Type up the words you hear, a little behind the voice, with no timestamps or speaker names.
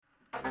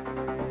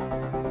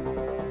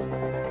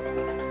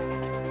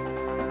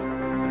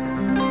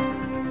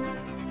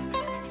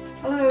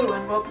Hello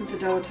and welcome to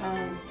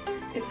Dawatan.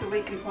 It's a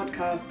weekly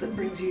podcast that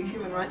brings you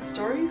human rights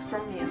stories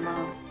from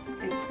Myanmar.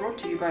 It's brought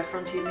to you by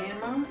Frontier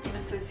Myanmar in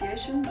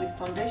association with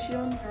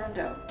Fondation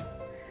Hirondelle.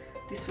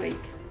 This week,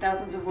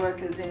 thousands of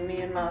workers in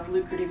Myanmar's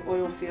lucrative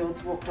oil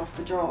fields walked off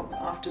the job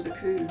after the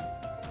coup.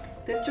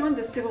 They've joined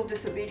the civil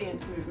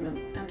disobedience movement,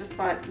 and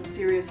despite some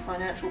serious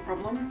financial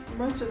problems,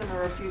 most of them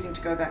are refusing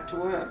to go back to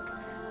work.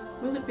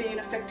 Will it be an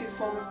effective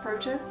form of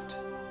protest?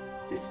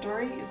 This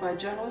story is by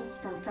journalists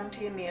from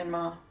Frontier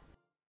Myanmar.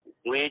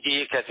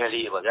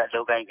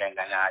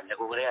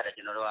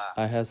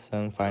 I have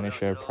some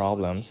financial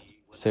problems.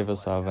 Civil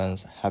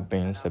servants have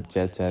been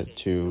subjected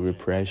to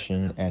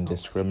repression and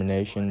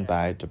discrimination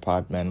by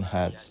department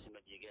heads.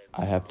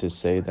 I have to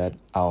say that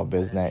our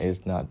business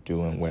is not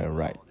doing well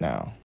right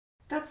now.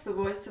 That's the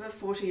voice of a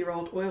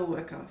 40-year-old oil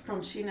worker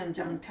from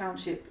Xinanjiang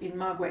Township in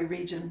Magway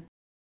region.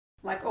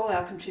 Like all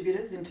our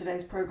contributors in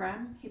today's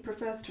program, he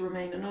prefers to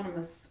remain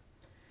anonymous.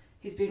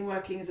 He's been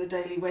working as a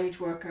daily wage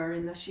worker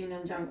in the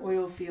Xinanjiang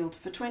oil field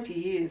for 20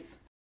 years.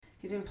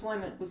 His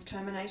employment was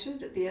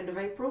terminated at the end of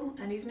April,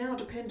 and he's now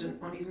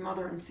dependent on his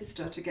mother and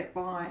sister to get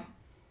by.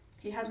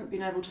 He hasn't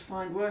been able to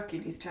find work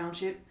in his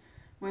township,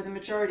 where the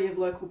majority of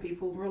local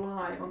people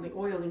rely on the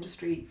oil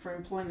industry for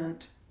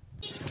employment.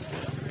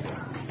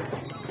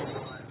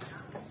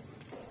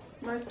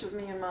 Most of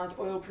Myanmar's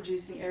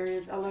oil-producing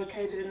areas are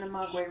located in the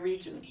Magway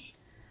region.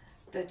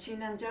 The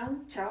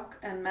Xinanjiang, Chauk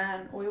and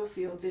Man oil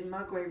fields in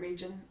Magway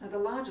region are the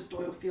largest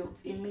oil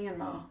fields in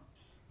Myanmar.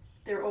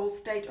 They're all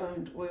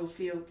state-owned oil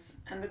fields,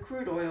 and the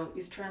crude oil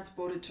is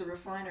transported to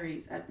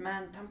refineries at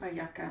Man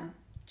Tampayakan,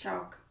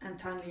 Chauk and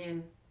Tan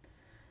Lien.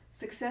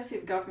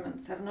 Successive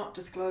governments have not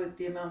disclosed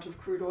the amount of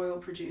crude oil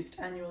produced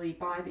annually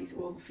by these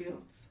oil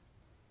fields.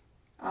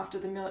 After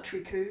the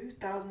military coup,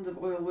 thousands of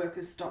oil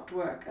workers stopped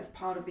work as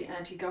part of the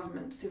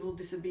anti-government civil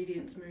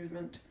disobedience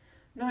movement,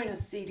 known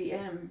as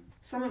CDM.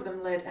 Some of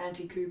them led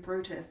anti-coup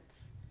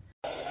protests.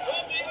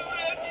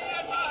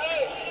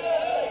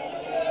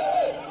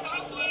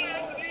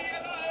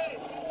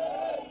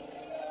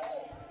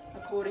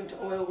 According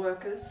to oil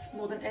workers,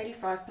 more than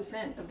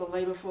 85% of the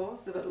labour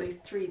force of at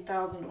least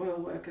 3,000 oil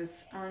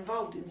workers are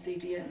involved in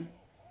CDM.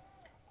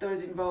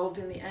 Those involved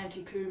in the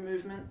anti-coup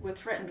movement were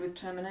threatened with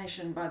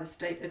termination by the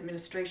State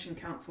Administration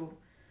Council,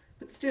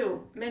 but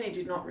still, many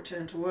did not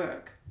return to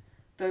work.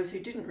 Those who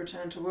didn't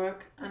return to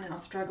work are now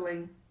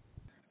struggling.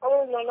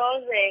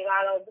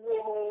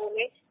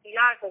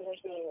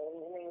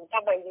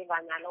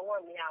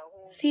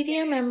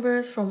 CDM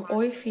members from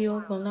oil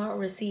field will not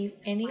receive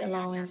any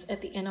allowance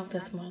at the end of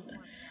this month.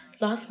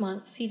 Last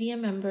month, CDM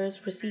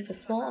members received a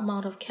small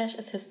amount of cash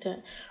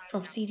assistance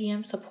from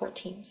CDM support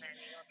teams.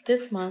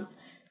 This month,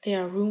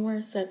 there are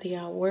rumors that they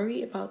are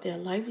worried about their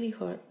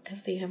livelihood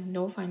as they have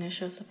no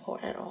financial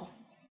support at all.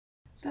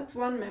 That's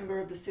one member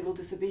of the civil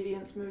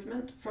disobedience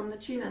movement from the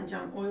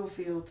Xinanjiang oil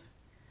field.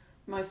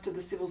 Most of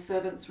the civil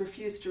servants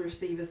refused to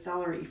receive a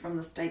salary from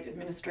the State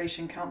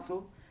Administration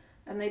Council,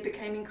 and they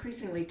became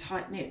increasingly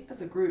tight-knit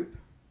as a group.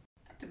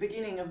 At the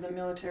beginning of the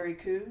military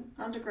coup,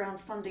 underground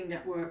funding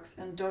networks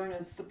and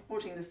donors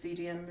supporting the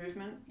CDM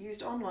movement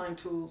used online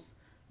tools,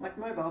 like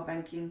mobile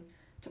banking,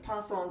 to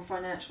pass on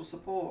financial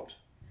support.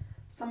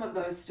 Some of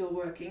those still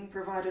working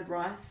provided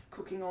rice,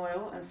 cooking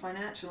oil and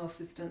financial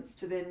assistance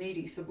to their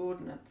needy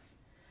subordinates.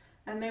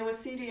 And there were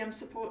CDM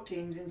support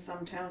teams in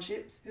some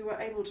townships who were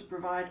able to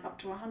provide up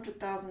to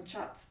 100,000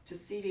 chats to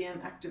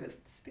CDM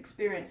activists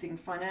experiencing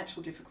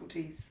financial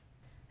difficulties.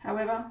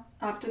 However,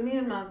 after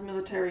Myanmar's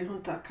military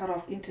junta cut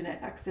off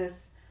internet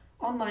access,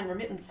 online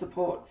remittance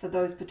support for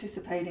those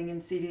participating in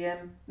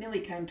CDM nearly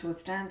came to a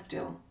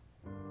standstill.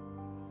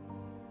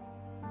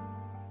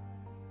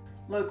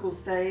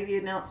 Locals say the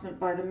announcement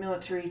by the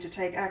military to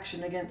take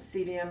action against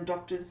CDM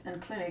doctors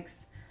and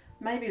clinics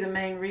may be the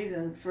main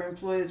reason for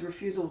employers'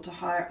 refusal to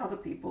hire other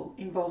people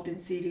involved in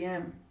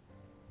CDM.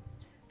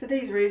 For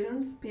these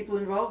reasons, people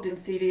involved in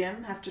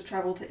CDM have to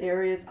travel to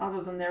areas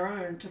other than their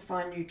own to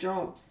find new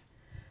jobs.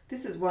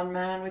 This is one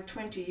man with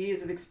 20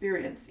 years of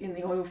experience in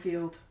the oil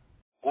field.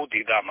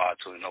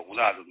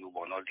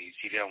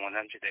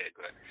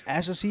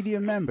 As a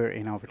CDM member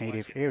in our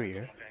native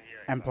area,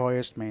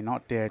 employers may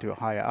not dare to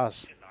hire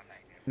us.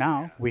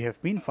 Now we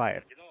have been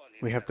fired.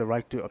 We have the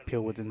right to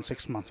appeal within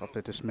 6 months of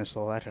the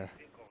dismissal letter.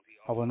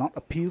 I will not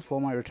appeal for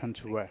my return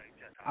to work.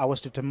 I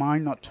was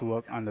determined not to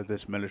work under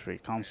this military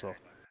council,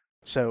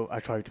 so I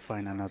tried to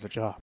find another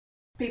job.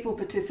 People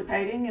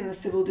participating in the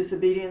civil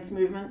disobedience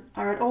movement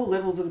are at all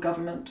levels of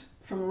government,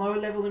 from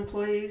low-level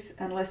employees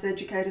and less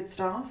educated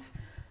staff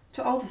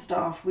to older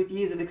staff with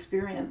years of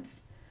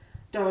experience.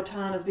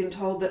 Dawatan has been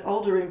told that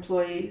older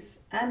employees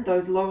and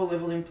those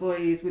lower-level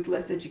employees with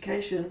less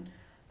education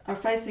are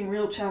facing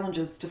real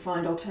challenges to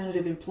find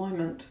alternative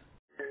employment.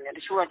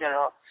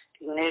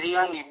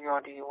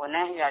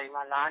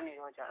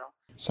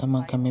 Some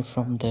are coming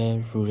from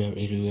the rural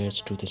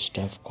areas to the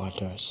staff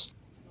quarters,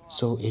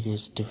 so it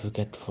is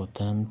difficult for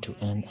them to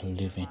earn a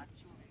living.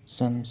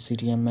 Some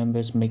CDM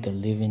members make a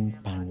living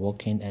by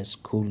working as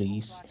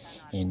coolies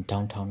in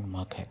downtown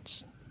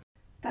markets.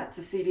 That's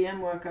a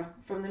CDM worker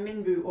from the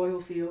Minbu oil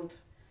field.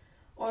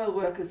 Oil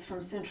workers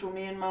from central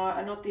Myanmar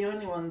are not the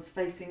only ones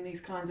facing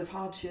these kinds of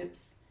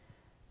hardships.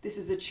 This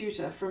is a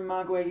tutor from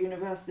Magwe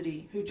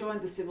University who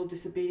joined the civil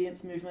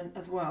disobedience movement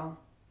as well.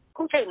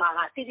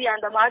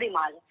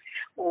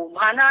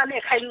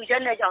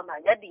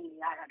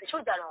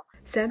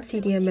 Some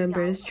CDM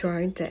members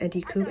joined the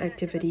anti-coup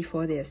activity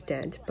for their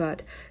stand,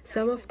 but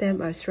some of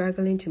them are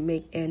struggling to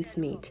make ends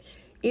meet.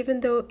 Even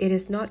though it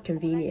is not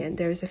convenient,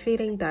 there is a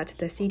feeling that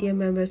the CDM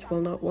members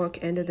will not work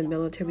under the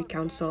military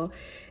council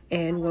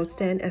and will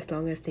stand as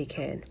long as they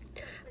can.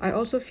 I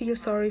also feel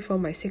sorry for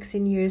my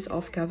 16 years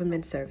of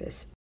government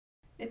service.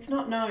 It's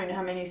not known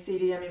how many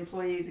CDM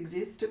employees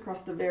exist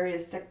across the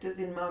various sectors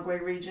in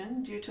Magwe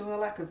region due to a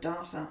lack of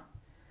data.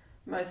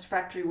 Most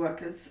factory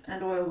workers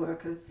and oil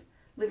workers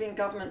live in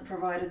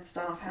government-provided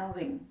staff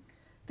housing.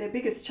 Their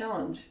biggest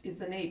challenge is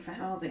the need for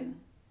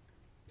housing.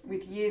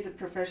 With years of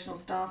professional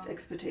staff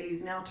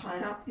expertise now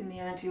tied up in the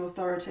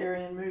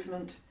anti-authoritarian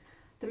movement,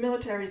 the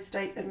Military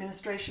State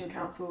Administration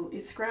Council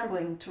is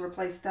scrambling to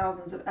replace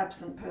thousands of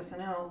absent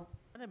personnel.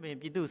 The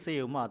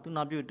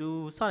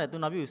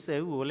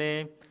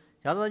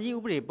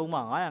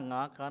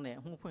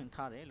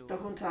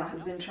junta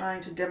has been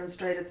trying to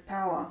demonstrate its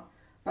power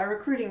by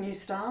recruiting new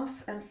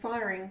staff and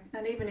firing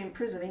and even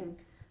imprisoning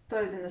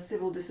those in the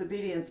civil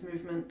disobedience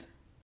movement.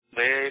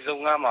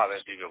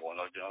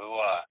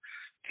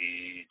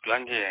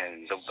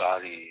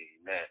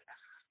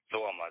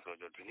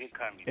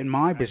 In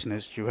my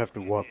business, you have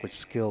to work with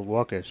skilled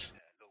workers.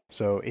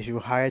 So if you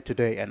hire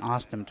today and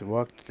ask them to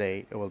work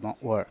today, it will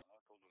not work.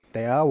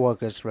 They are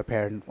workers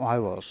repairing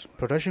oil wells.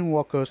 Production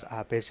workers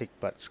are basic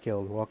but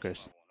skilled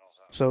workers.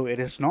 So it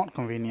is not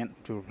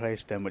convenient to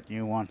replace them with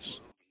new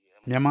ones.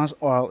 Myanmar's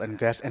oil and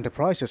gas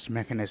enterprises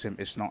mechanism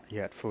is not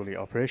yet fully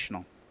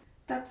operational.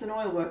 That's an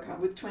oil worker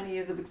with 20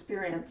 years of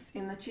experience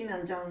in the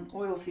Chinanjang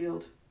oil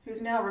field,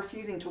 who's now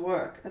refusing to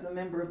work as a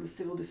member of the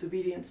civil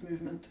disobedience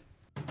movement.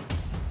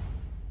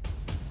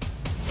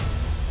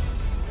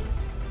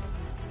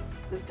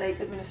 The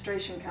State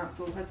Administration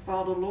Council has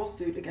filed a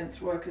lawsuit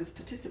against workers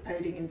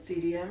participating in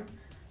CDM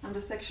under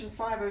Section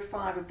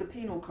 505 of the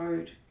Penal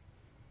Code.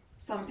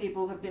 Some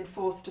people have been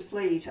forced to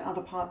flee to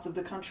other parts of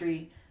the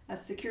country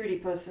as security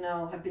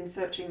personnel have been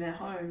searching their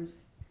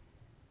homes.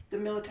 The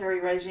military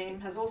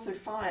regime has also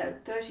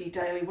fired 30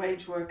 daily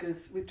wage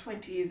workers with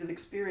 20 years of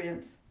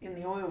experience in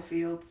the oil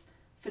fields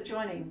for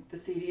joining the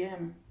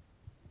CDM.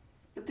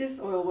 But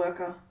this oil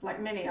worker, like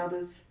many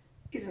others,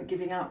 isn't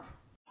giving up.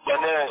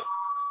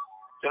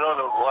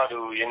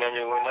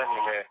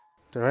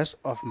 The rest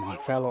of my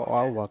fellow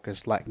oil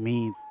workers like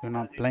me do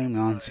not blame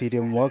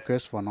non-CDM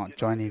workers for not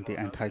joining the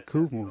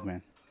anti-coup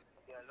movement.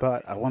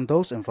 But I want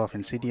those involved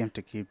in CDM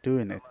to keep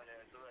doing it.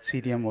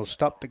 CDM will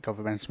stop the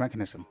government's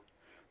mechanism.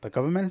 The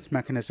government's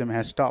mechanism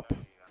has stopped,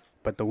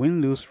 but the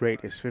win-lose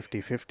rate is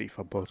 50-50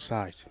 for both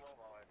sides.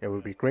 It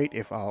would be great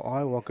if our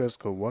oil workers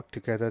could work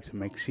together to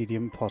make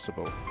CDM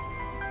possible.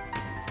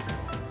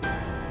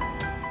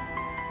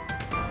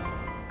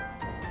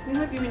 We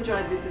hope you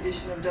enjoyed this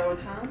edition of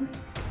Doatan.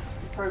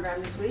 The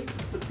program this week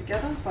was put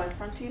together by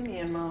Frontier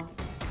Myanmar.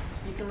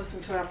 You can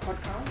listen to our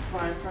podcast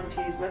via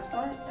Frontier's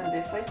website and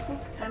their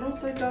Facebook, and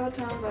also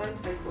Doatan's own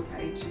Facebook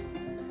page.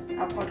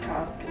 Our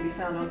podcast can be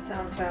found on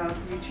SoundCloud,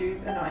 YouTube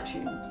and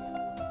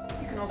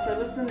iTunes. You can also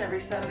listen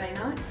every Saturday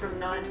night from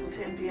 9 till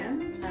 10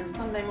 p.m. and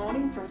Sunday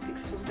morning from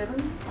 6 till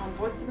 7 on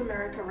Voice of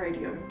America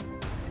Radio.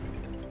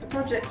 The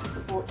project to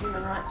support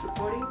human rights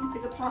reporting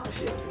is a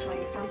partnership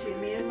between Frontier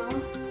Myanmar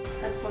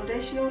and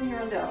Fondation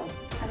Hirondelle,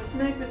 and it's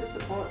made with the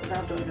support of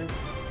our donors.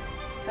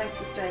 Thanks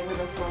for staying with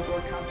us while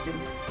broadcasting.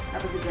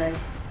 Have a good day.